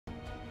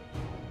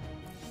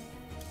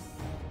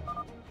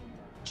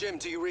Jim,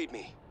 do you read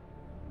me?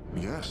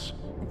 Yes.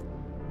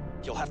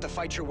 You'll have to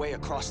fight your way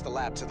across the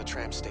lab to the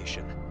tram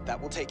station. That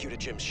will take you to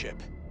Jim's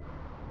ship.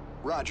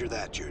 Roger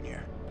that,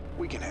 Junior.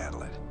 We can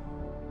handle it.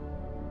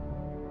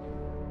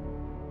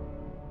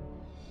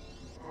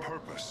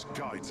 Purpose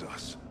guides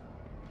us.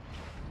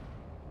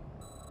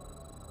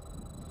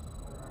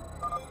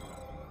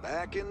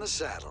 Back in the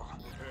saddle.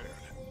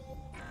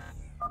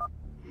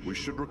 We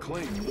should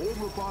reclaim more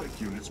robotic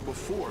units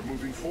before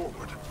moving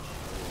forward.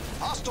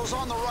 Hostiles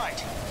on the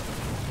right!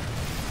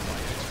 My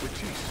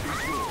expertise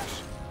is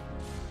yours.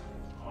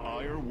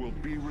 Ire will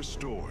be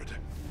restored.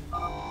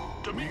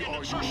 Dominion We are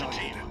insertion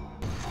united. team!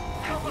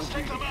 Help us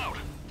take them out!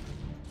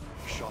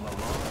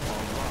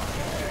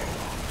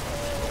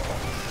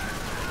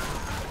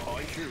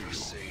 I hear you.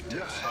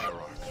 Yes,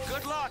 Hierarch.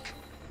 Good luck!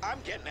 I'm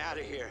getting out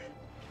of here.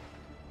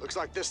 Looks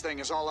like this thing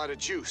is all out of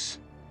juice.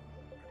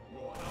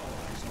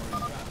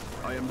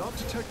 I am not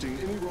detecting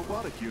any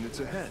robotic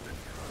units ahead.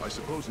 I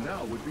suppose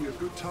now would be a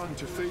good time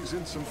to phase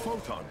in some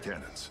photon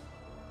cannons.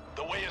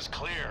 The way is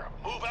clear.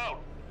 Move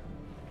out!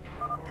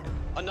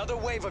 Another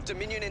wave of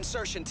Dominion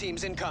insertion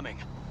teams incoming.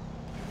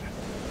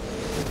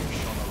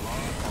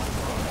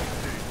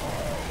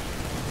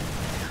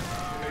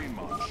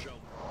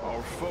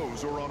 Our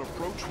foes are on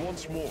approach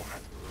once more.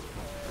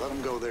 Let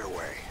them go their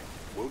way.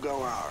 We'll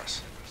go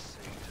ours.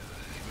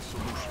 The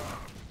solution.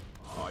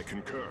 I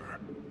concur.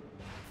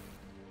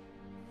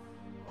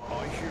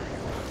 I hear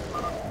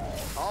you.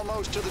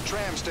 Almost to the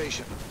tram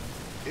station.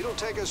 It'll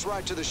take us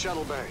right to the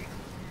shuttle bay.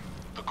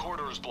 The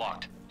corridor is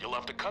blocked. You'll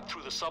have to cut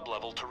through the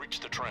sublevel to reach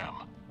the tram.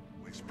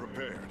 Always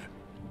prepared.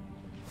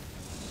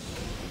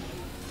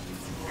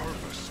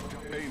 Purpose.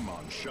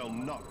 Amon shall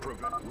not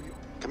prevail.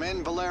 Come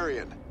in,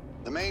 Valerian.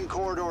 The main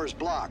corridor is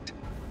blocked.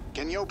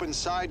 Can you open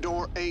side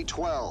door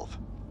A12?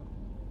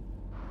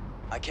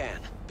 I can.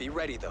 Be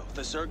ready, though.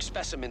 The Zerg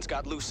specimens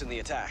got loose in the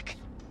attack.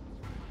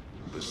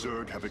 The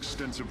Zerg have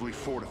extensively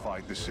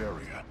fortified this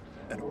area.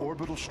 An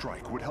orbital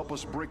strike would help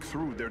us break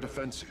through their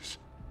defenses.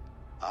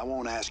 I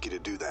won't ask you to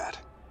do that.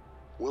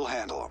 We'll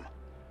handle them.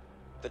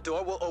 The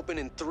door will open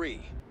in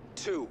 3,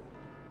 2,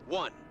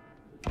 1.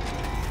 We are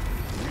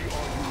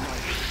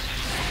united.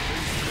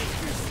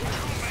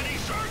 Too many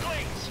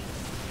Zerglings!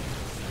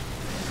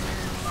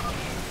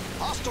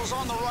 Hostiles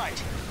on the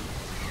right!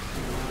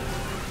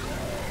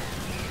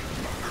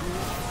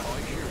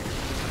 I hear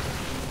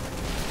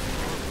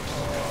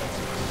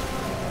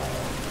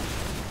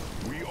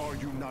you. We are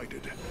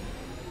united.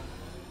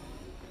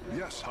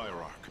 Yes,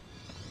 Hierarch.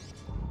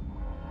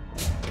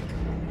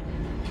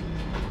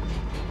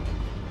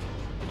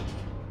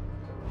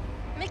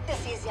 Make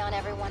this easy on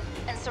everyone,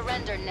 and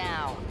surrender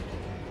now.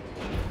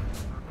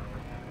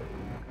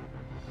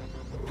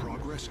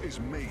 Progress is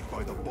made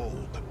by the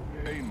bold.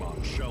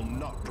 Amon shall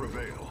not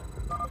prevail.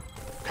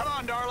 Come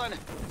on, darling.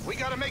 We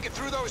gotta make it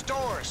through those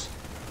doors.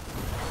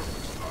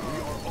 We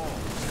are all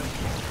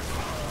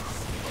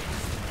Templars.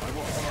 I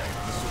will find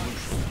the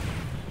solution.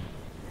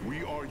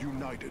 We are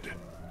united.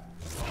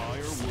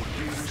 Fire will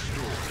be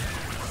restored.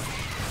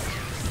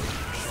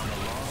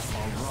 Shanala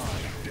Arai.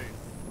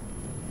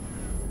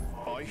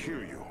 I hear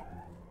you.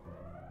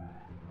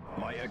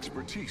 My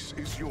expertise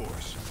is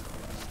yours.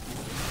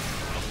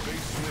 A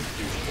basement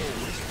is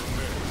always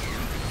prepared.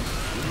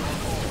 We are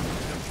all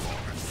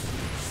Templars.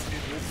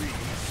 It will be.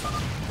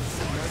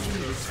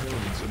 Imagine the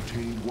Terrans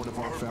obtained one of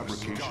our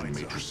fabrication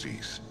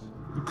matrices.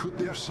 Could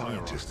their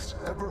scientists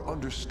ever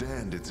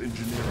understand its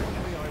engineering?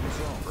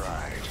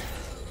 Right.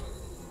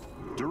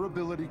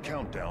 Durability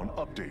countdown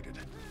updated.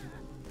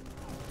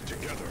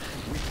 Together,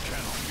 we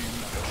cannot be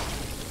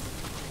matched.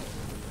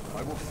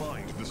 I will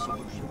find the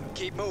solution.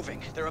 Keep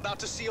moving. They're about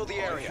to seal the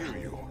area. I hear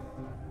you.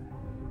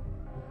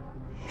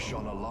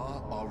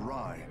 Shanala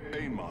Arai.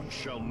 Amon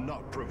shall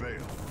not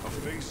prevail. A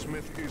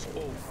Faysmith is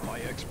old.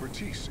 My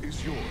expertise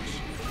is yours.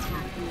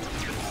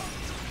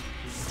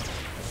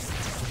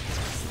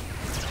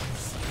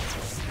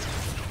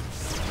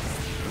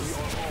 We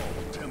are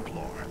all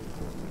Templar.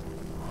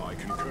 I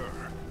concur.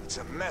 It's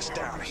a mess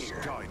down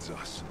here. Guides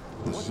us.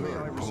 The What may I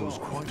Zerg pose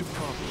resolve? quite a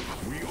problem.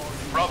 We are.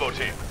 Bravo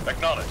team,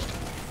 acknowledged.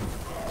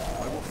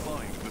 I will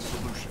find the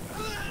solution.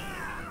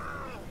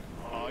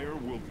 Ire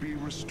will be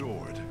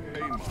restored.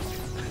 Amon.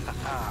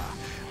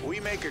 We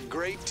make a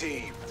great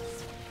team.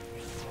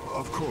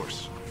 Of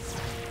course.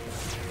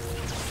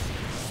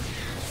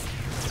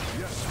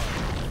 Yes,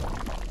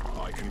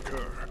 I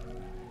concur.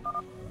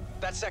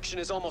 That section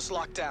is almost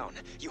locked down.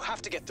 You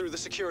have to get through the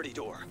security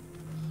door.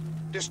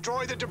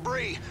 Destroy the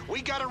debris.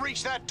 We gotta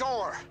reach that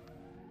door.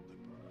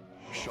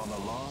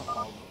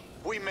 Shanala.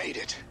 We made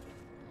it.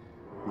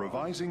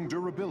 Revising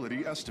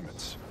durability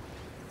estimates.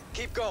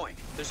 Keep going.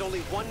 There's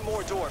only one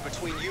more door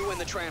between you and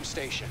the tram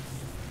station.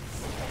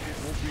 It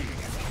will be.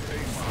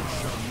 Amon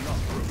shall not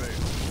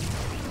prevail.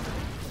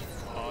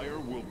 Ire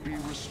will be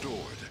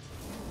restored.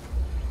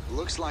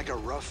 Looks like a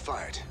rough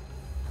fight.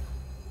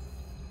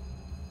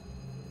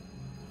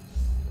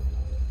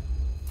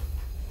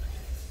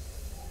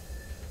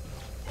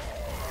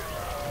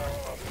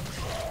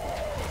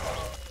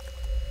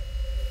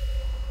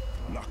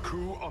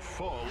 crew of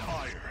fall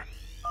ire.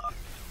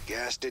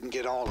 Gas didn't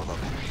get all of them.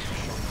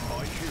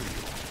 I hear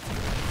you.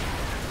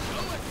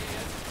 The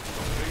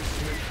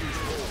basement is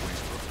always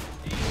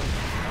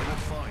I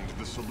will find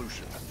the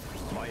solution.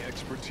 My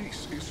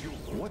expertise is your...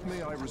 What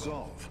may I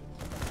resolve?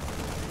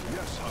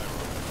 Yes,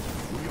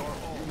 Hyrule. We are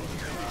all...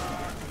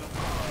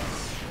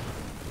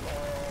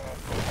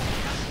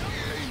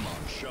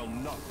 Amon shall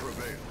not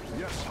prevail.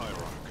 Yes,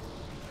 Hierarch.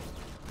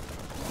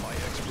 My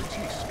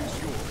expertise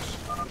is yours.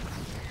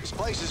 This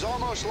place is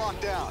almost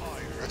locked down.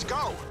 Let's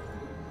go!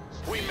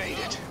 We made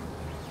it!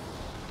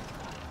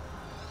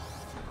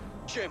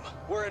 Jim,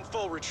 we're in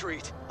full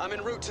retreat. I'm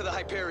en route to the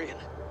Hyperion.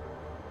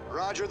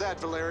 Roger that,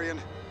 Valerian.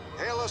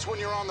 Hail us when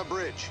you're on the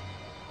bridge.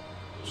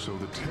 So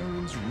the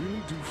Terrans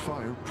really do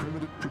fire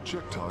primitive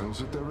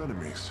projectiles at their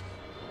enemies.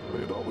 I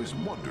had always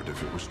wondered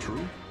if it was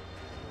true.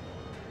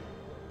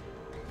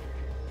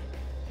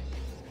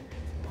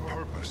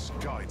 Purpose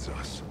guides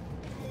us.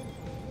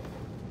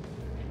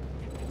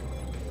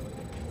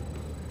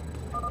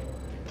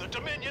 The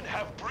Dominion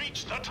have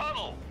breached the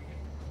tunnel!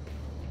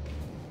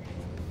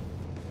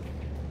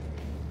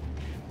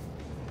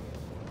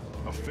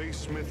 A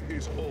Facesmith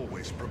is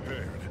always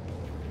prepared.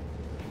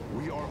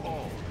 We are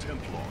all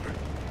Templar.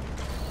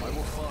 I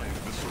will find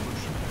the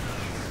solution.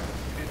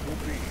 It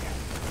will be.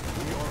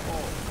 We are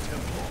all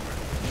Templar.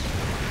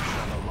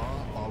 Shanala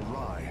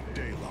Arai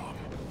Dalam.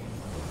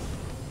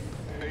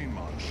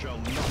 Amon shall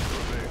not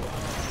prevail.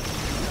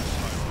 Yes,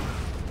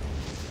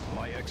 Hyrule.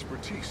 My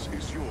expertise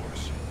is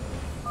yours.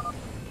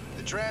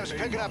 The tram's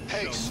picking up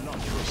pace. Shall not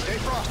prevail. Stay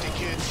frosty,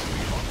 kids. The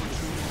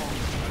opportune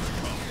moment has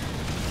come.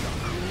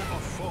 Jakku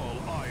of Fall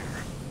Ire.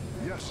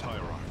 Yes,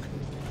 Hierarch.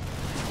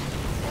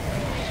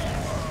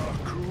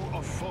 Jakku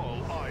of Fall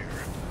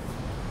Ire.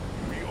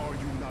 We are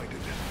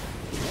united.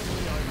 What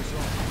may I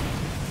resolve?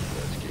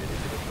 Let's get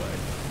into the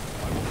fight.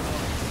 I will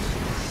find the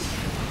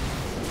solution.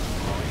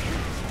 I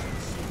hear you.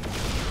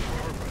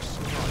 Purpose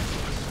guides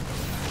us.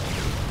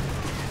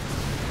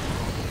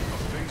 A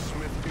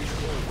Facesmith is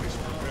always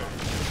prepared.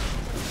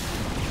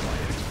 My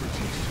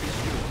expertise is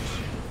yours.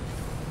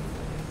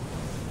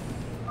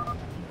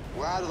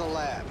 We're out of the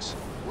labs.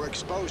 We're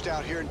exposed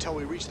out here until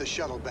we reach the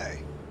shuttle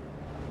bay.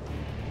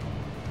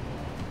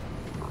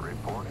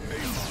 Report.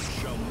 Amon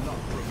shall not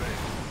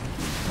prevail.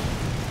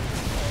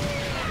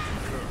 I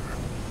concur.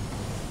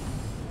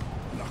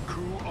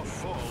 Naku of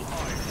Fall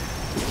Ire.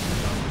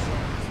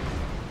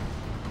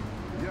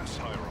 Yes,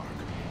 Hierarch.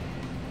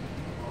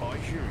 I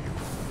hear you.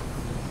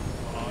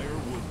 Ire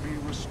will be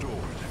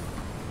restored.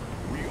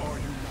 We are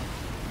united.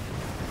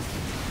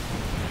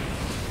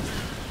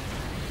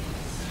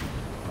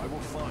 I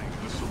will find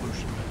the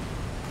solution.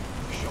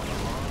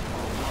 Shalalan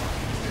Allah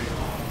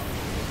Deon.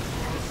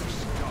 Purpose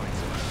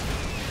guides us.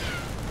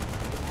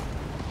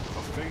 A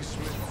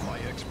Facesmith, my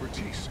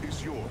expertise is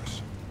yours.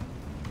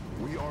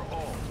 We are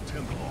all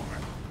Templar.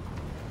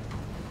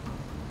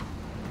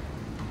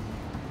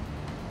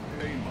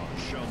 Amon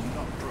shall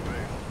not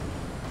prevail.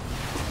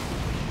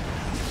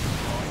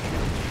 I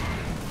hear you.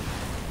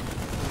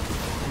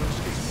 Progress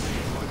is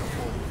made by the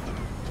bold.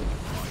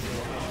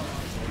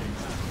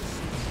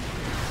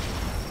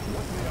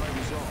 What may I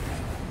resolve?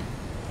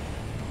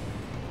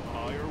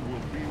 Ire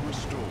will be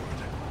restored.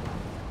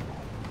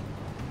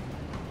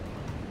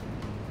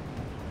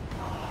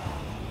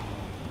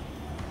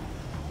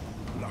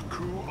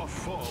 Naku of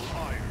Fall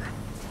Ire.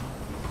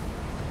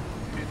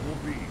 It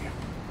will be.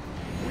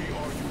 We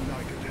are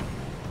united.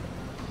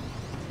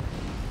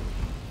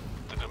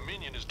 The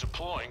Dominion is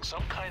deploying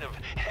some kind of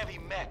heavy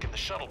mech in the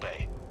shuttle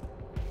bay.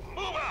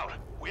 Move out!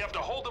 We have to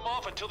hold them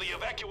off until the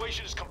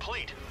evacuation is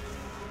complete.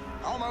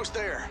 Almost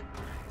there.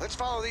 Let's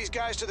follow these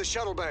guys to the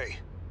shuttle bay.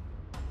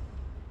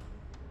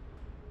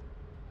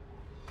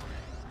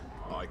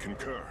 I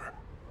concur.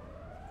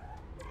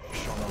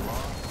 Shanala,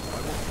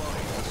 I will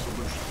find the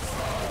solution.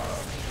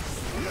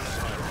 Yes,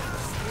 Hyrule.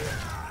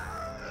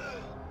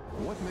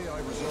 What may I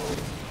resolve?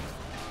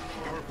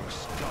 Purpose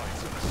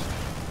guides us.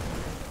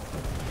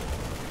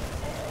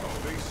 A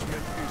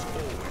Facesmith is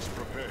always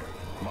prepared.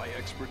 My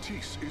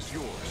expertise is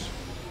yours.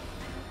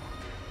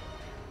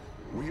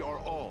 We are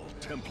all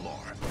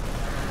Templar.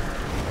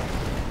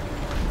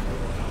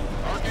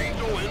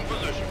 Archangel in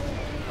position.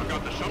 I've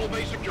got the shuttle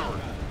bay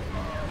secured.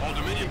 All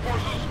Dominion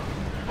forces,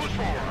 push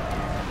forward.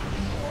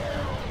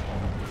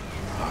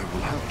 I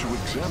will have to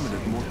examine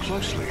it more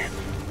closely.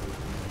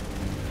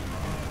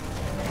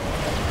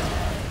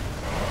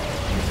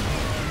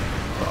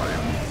 I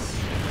am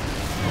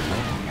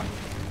alone.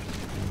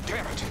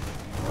 Damn it!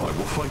 I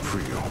will fight for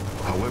you,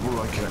 however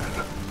I can.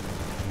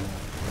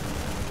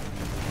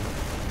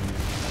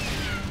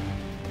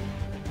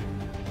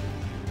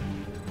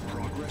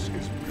 Progress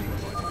is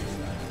beautified.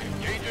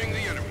 Engaging the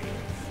enemy.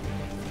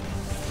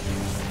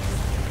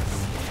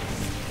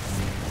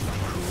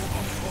 Crew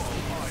of Fall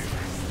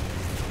Ire.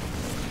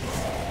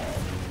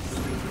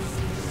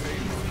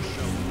 Amon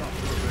shall not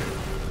prevail.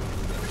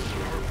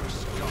 Purpose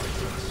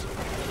guides us.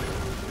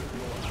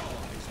 Your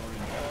allies are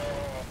in.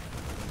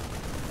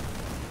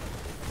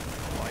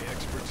 My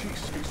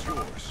expertise is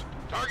yours.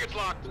 Target Target's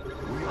locked.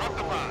 Drop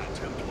the pod.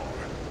 Templar.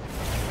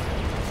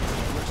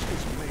 Progress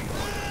is made.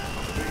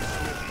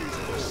 Basement is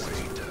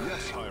open.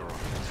 Yes, Hierarch.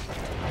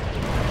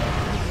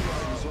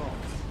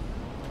 Resolve.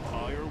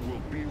 Fire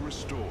will be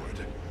restored.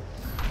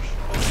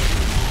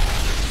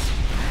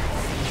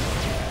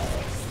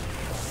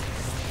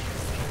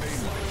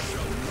 Daylight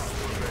shall not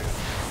prevail.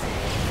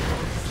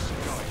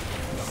 Sky,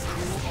 the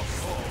crew of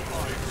all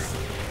iron.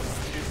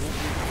 It will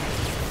be.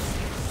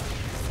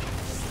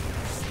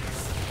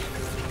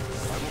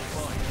 I will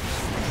find.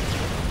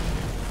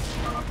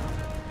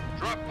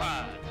 Drop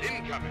pods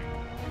incoming.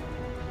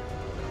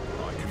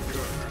 I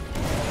concur.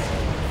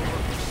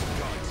 Purpose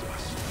guides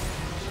us.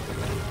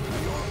 We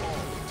are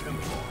all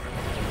Templar.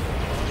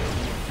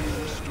 Will be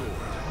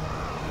restored.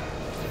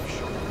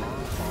 Shalom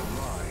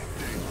Arai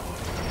Daylon.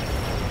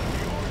 We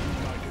are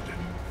united.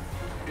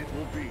 It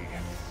will be.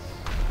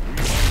 We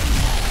are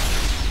united.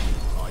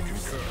 I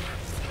concur.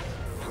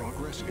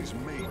 Progress is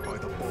made by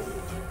the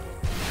bold.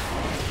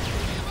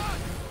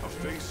 A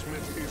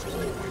facemint is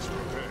always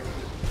prepared.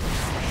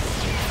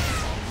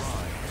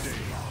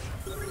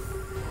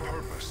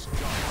 Purpose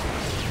guides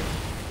us.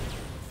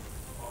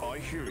 I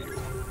hear you.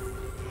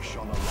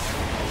 Shalala.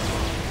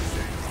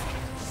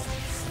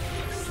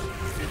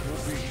 It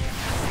will be.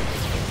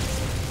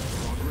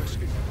 Progress in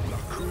the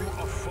crew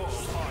of fall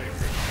iron.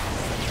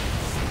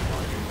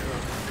 I concur.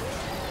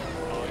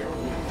 Iron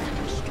will be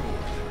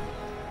restored.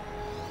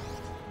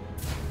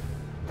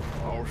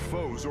 Our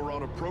foes are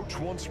on approach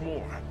once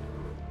more.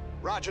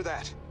 Roger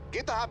that.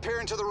 Get the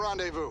Hyperion to the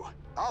rendezvous.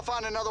 I'll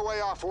find another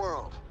way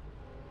off-world.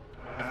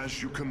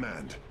 As you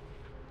command.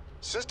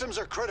 Systems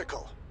are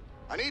critical.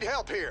 I need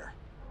help here.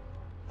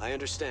 I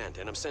understand,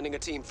 and I'm sending a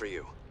team for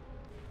you.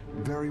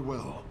 Very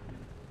well.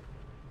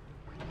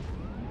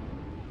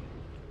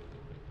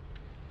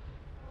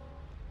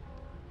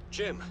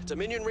 Jim,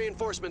 Dominion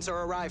reinforcements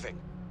are arriving.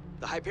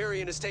 The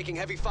Hyperion is taking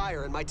heavy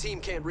fire and my team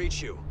can't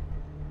reach you.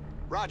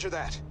 Roger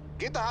that.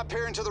 Get the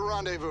Hyperion to the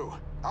rendezvous.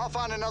 I'll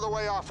find another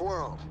way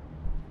off-world.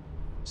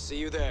 See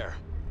you there.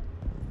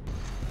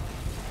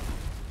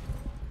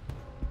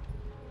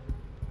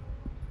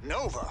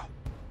 Nova.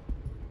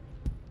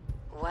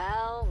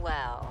 Well,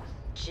 well,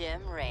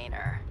 Jim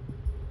Raynor.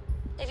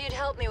 If you'd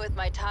helped me with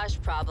my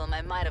Tosh problem,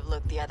 I might have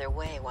looked the other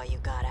way while you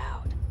got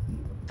out.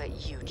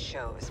 But you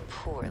chose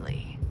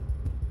poorly.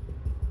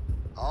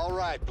 All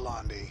right,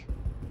 Blondie.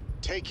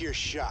 Take your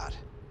shot.